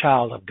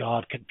child of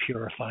God can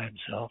purify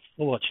himself.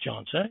 Well, what's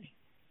John saying?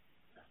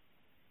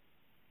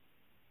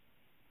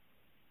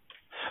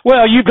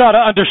 Well, you've got to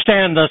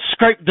understand the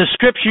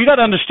scripture. You've got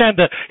to understand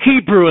the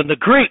Hebrew and the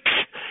Greek.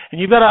 And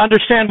you've got to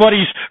understand what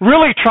he's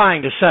really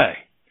trying to say.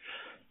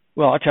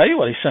 Well, I'll tell you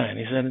what he's saying.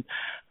 He said,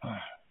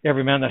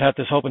 every man that hath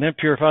this hope in him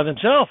purifieth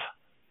himself,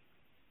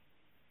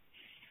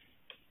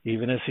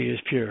 even as he is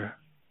pure.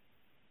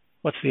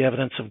 What's the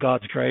evidence of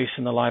God's grace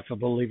in the life of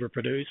a believer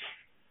produce?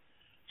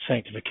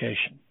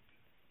 Sanctification.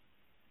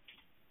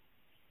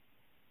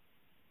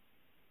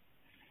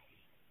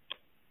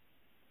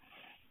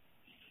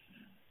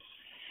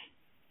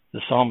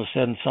 The psalmist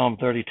said in Psalm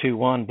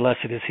 32:1,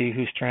 blessed is he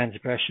whose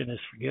transgression is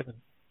forgiven,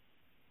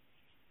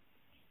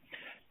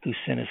 whose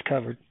sin is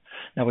covered.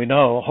 Now we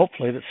know,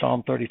 hopefully, that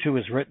Psalm 32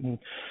 is written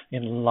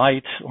in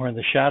light or in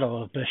the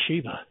shadow of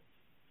Bathsheba,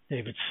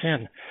 David's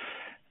sin.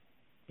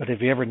 But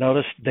have you ever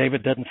noticed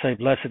David doesn't say,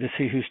 blessed is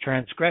he whose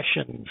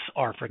transgressions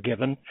are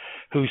forgiven,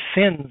 whose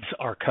sins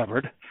are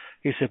covered.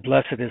 He said,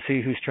 blessed is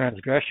he whose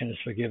transgression is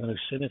forgiven,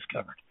 whose sin is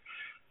covered.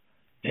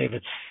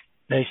 David's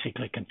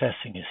basically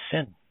confessing his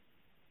sin.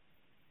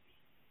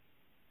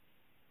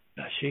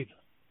 Bathsheba.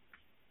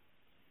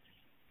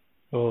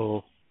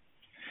 Oh,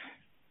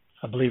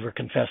 a believer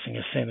confessing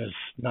his sin is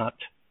not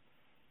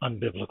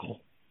unbiblical.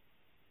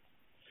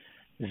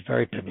 It's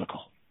very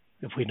biblical.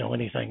 If we know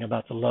anything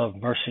about the love,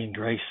 mercy, and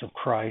grace of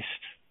Christ,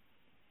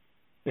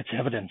 it's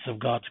evidence of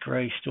God's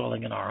grace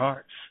dwelling in our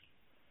hearts.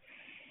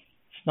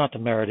 It's not to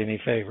merit any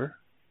favor.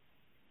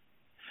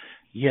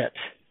 Yet,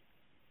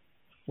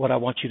 what I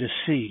want you to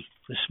see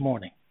this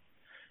morning,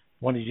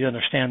 I wanted you to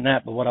understand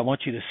that, but what I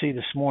want you to see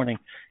this morning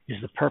is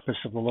the purpose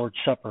of the Lord's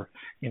Supper.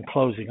 In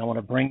closing, I want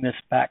to bring this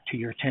back to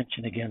your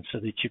attention again so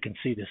that you can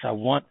see this. I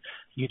want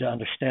you to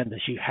understand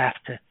this. You have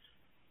to,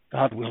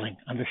 God willing,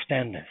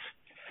 understand this.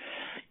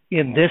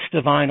 In this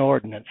divine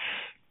ordinance,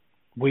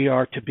 we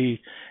are to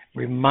be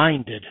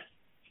reminded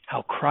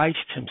how Christ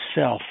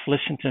himself,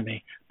 listen to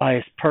me, by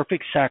his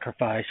perfect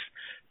sacrifice,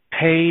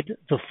 paid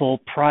the full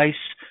price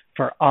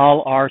for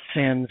all our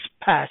sins,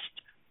 past,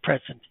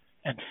 present,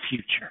 and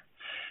future.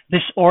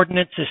 This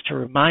ordinance is to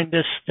remind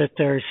us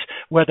that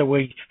whether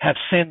we have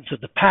sins of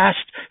the past,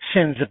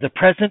 sins of the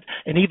present,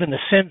 and even the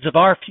sins of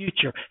our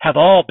future have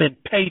all been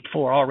paid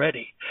for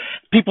already.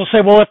 People say,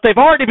 well, if they've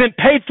already been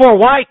paid for,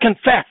 why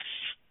confess?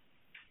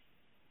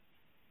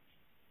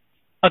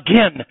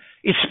 Again,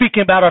 is speaking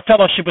about our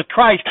fellowship with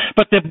Christ,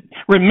 but the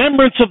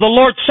remembrance of the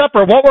Lord's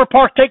Supper, what we're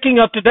partaking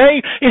of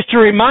today, is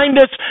to remind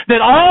us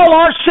that all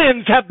our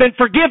sins have been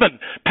forgiven,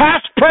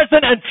 past,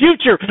 present, and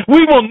future.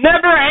 We will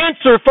never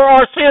answer for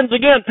our sins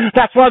again.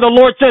 That's why the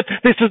Lord said,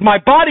 this is my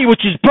body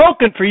which is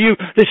broken for you.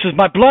 This is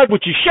my blood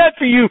which is shed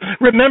for you.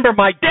 Remember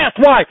my death.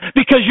 Why?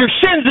 Because your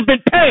sins have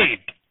been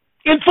paid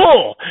in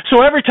full.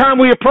 So every time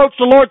we approach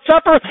the Lord's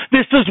Supper,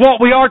 this is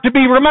what we are to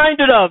be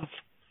reminded of.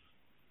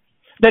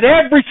 That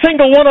every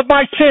single one of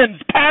my sins,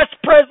 past,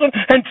 present,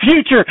 and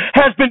future,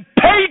 has been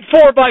paid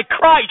for by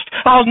Christ.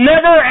 I'll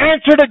never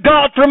answer to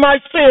God for my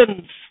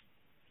sins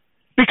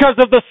because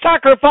of the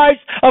sacrifice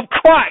of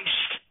Christ.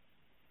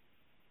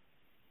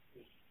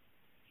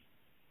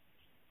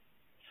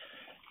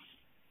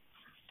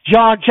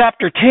 John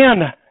chapter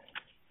 10,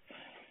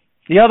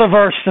 the other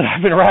verse that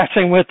I've been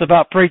wrestling with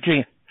about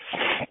preaching.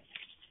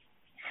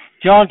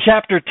 John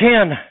chapter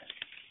 10,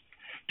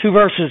 2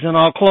 verses and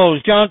I'll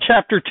close. John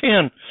chapter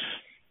 10.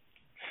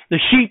 The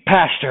sheep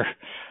pastor.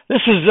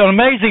 This is an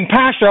amazing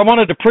pastor. I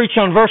wanted to preach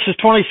on verses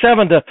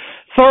 27 to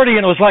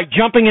 30, and it was like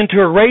jumping into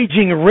a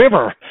raging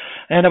river.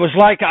 And it was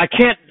like, I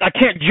can't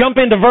jump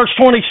into verse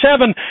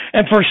 27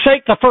 and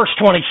forsake the first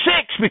 26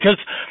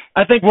 because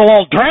I think we'll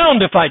all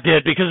drown if I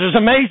did, because there's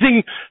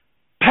amazing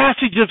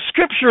passage of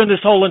Scripture in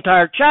this whole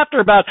entire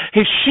chapter about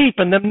his sheep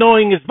and them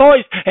knowing his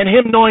voice and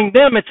him knowing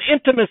them. It's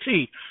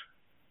intimacy.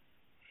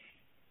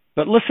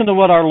 But listen to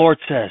what our Lord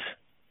says.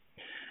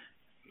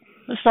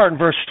 Let's start in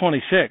verse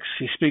 26.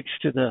 He speaks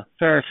to the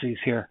Pharisees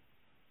here.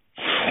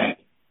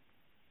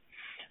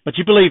 But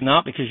you believe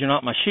not, because you're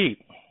not my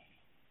sheep,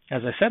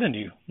 as I said unto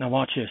you. Now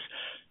watch this.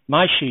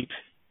 My sheep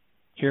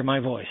hear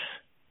my voice.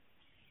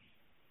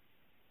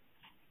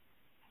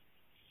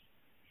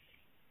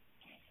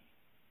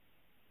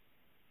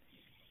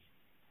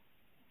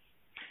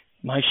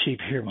 My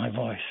sheep hear my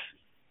voice.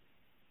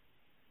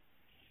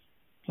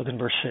 Look in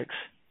verse 6.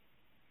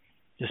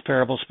 This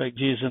parable spake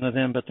Jesus unto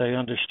them, but they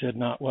understood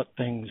not what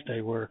things they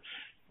were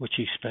which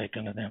he spake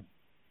unto them.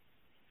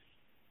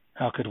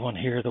 How could one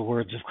hear the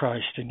words of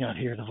Christ and not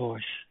hear the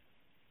voice?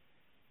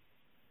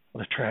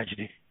 What a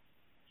tragedy.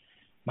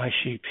 My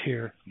sheep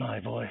hear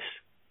my voice,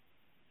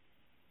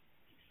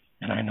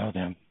 and I know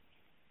them,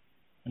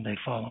 and they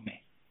follow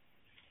me.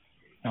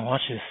 Now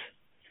watch this.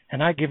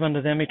 And I give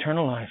unto them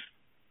eternal life.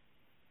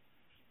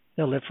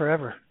 They'll live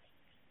forever.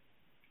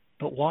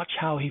 But watch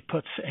how he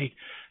puts a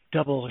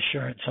double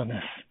assurance on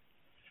this.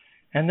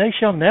 And they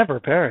shall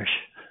never perish.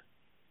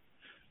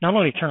 Not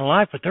only eternal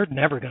life, but they're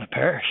never going to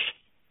perish.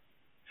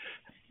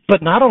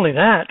 But not only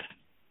that,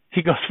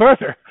 he goes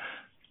further.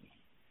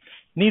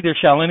 Neither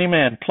shall any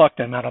man pluck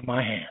them out of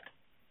my hand.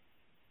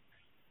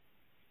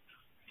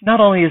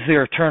 Not only is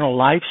their eternal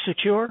life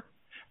secure,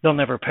 they'll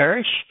never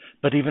perish,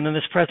 but even in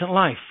this present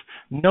life,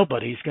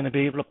 nobody's going to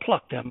be able to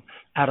pluck them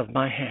out of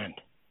my hand.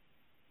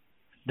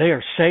 They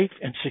are safe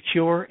and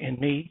secure in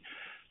me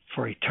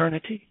for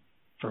eternity,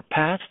 for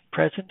past,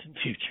 present, and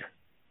future.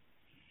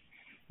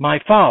 My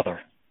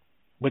Father,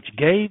 which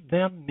gave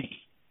them me.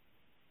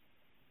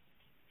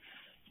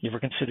 You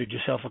ever considered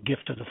yourself a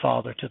gift of the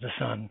Father to the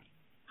Son?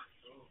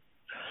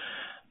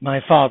 My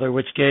Father,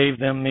 which gave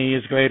them me,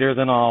 is greater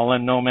than all,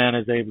 and no man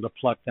is able to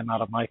pluck them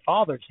out of my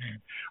Father's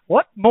hand.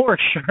 What more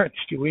assurance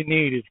do we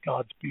need as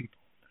God's people?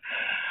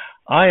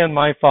 I and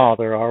my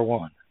Father are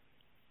one.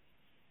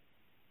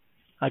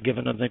 I've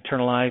given them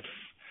eternal life,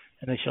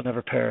 and they shall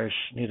never perish,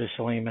 neither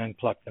shall any man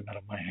pluck them out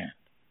of my hand.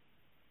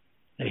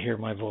 They hear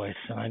my voice,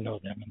 and I know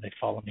them, and they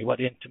follow me. What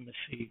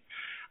intimacy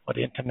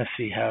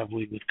have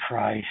we with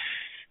Christ?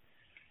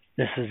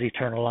 This is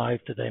eternal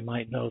life, that they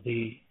might know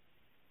thee,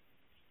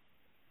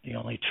 the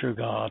only true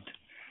God,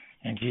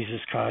 and Jesus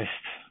Christ,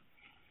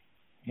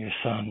 your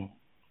Son.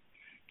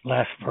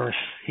 Last verse,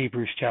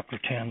 Hebrews chapter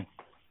 10.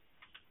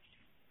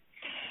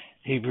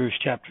 Hebrews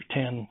chapter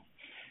 10,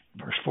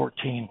 verse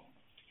 14.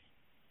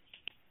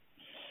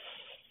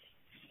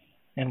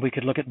 And we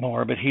could look at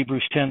more, but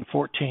Hebrews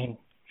 10:14.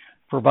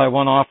 For by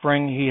one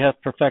offering he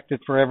hath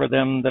perfected forever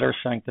them that are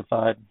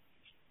sanctified,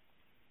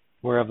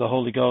 whereof the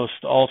Holy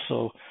Ghost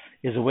also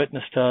is a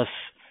witness to us.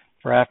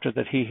 For after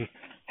that he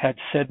had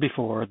said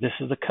before, this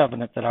is the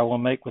covenant that I will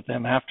make with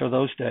them after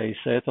those days,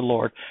 saith the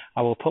Lord,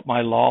 I will put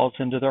my laws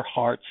into their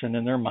hearts, and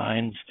in their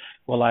minds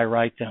will I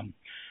write them.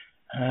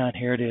 And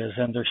here it is,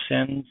 and their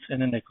sins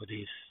and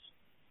iniquities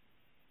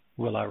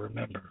will I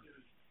remember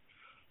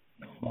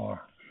no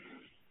more.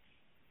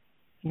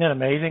 Isn't that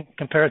amazing?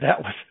 Compare that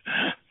with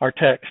our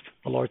text.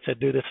 The Lord said,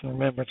 do this in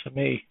remembrance of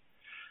me.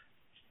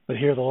 But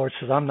here the Lord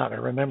says, I'm not going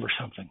to remember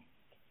something.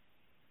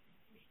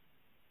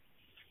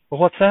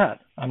 Well, what's that?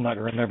 I'm not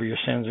going to remember your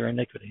sins or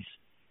iniquities.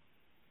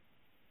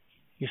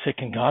 You say,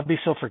 can God be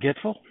so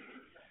forgetful?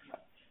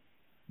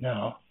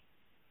 No.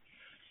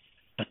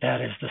 But that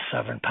is the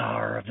sovereign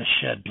power of the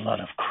shed blood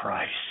of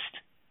Christ.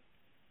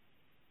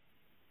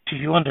 Do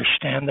you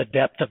understand the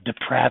depth of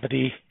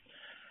depravity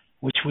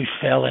which we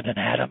fell in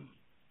Adam?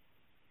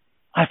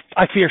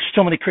 I fear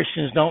so many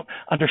Christians don't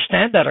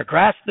understand that or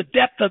grasp the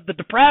depth of the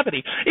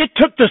depravity. It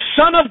took the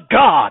Son of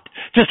God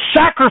to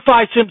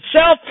sacrifice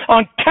himself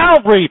on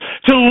Calvary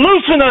to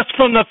loosen us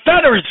from the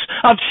fetters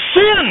of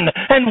sin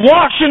and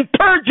wash and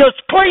purge us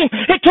clean.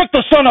 It took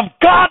the Son of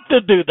God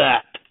to do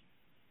that.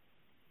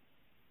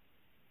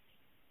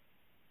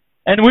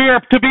 And we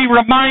are to be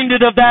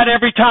reminded of that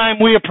every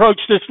time we approach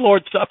this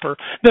Lord's Supper,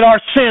 that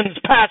our sins,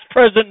 past,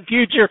 present, and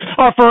future,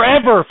 are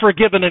forever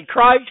forgiven in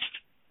Christ.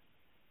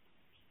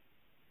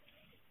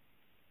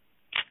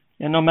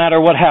 And no matter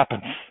what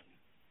happens,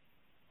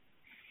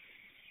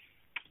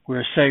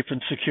 we're safe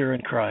and secure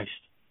in Christ.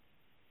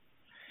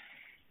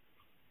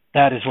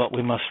 That is what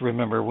we must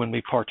remember when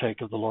we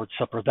partake of the Lord's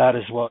Supper. That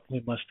is what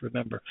we must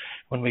remember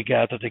when we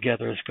gather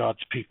together as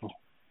God's people.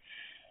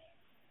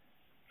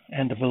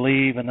 And to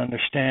believe and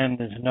understand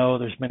and to know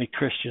there's many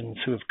Christians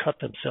who have cut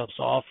themselves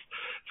off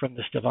from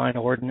this divine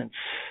ordinance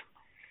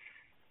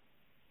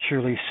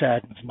truly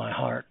saddens my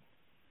heart.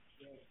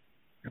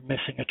 You're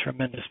missing a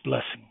tremendous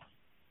blessing.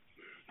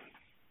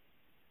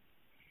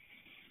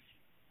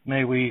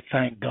 May we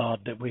thank God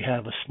that we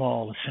have a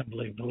small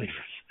assembly of believers,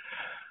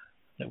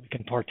 that we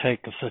can partake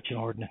of such an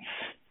ordinance.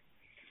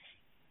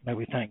 May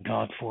we thank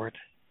God for it.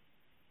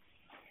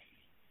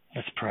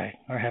 Let's pray.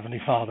 Our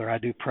Heavenly Father, I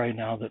do pray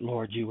now that,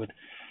 Lord, you would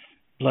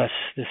bless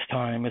this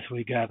time as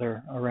we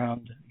gather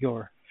around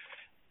your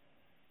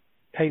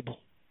table.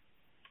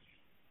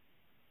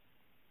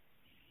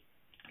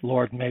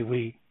 Lord, may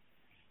we,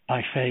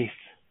 by faith,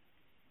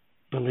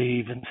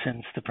 believe and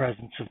sense the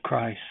presence of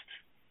Christ.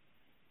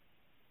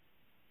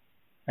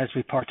 As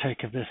we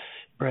partake of this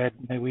bread,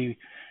 may we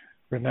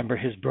remember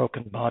his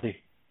broken body.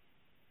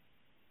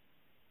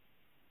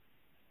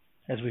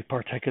 As we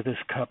partake of this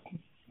cup,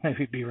 may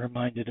we be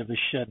reminded of his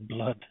shed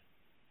blood,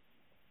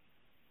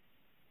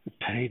 who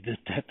paid the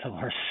debt of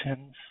our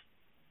sins.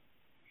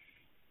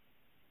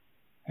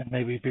 And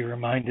may we be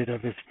reminded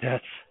of his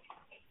death,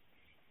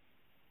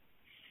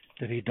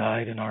 that he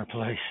died in our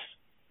place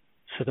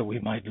so that we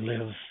might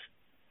live.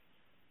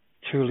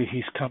 Truly,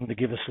 he's come to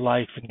give us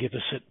life and give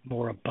us it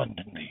more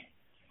abundantly.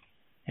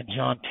 In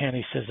John 10,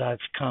 he says, I've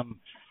come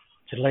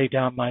to lay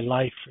down my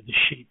life for the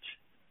sheep.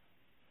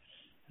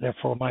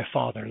 Therefore, my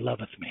Father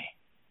loveth me.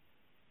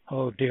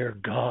 Oh, dear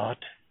God,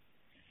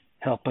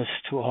 help us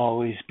to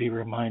always be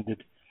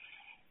reminded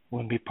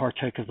when we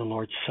partake of the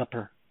Lord's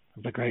Supper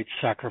of the great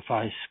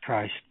sacrifice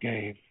Christ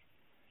gave.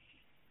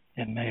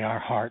 And may our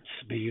hearts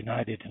be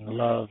united in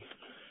love,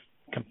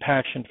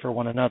 compassion for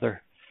one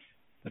another,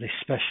 but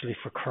especially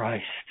for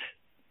Christ,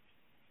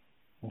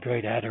 in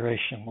great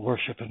adoration,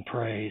 worship, and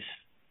praise.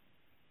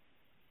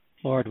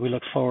 Lord, we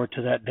look forward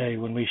to that day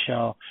when we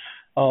shall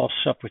all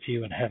sup with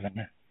you in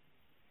heaven.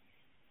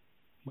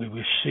 We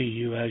will see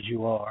you as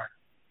you are.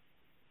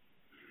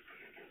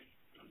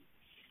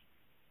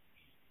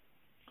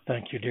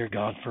 Thank you, dear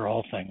God, for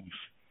all things.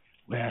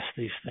 We ask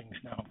these things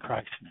now in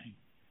Christ's name.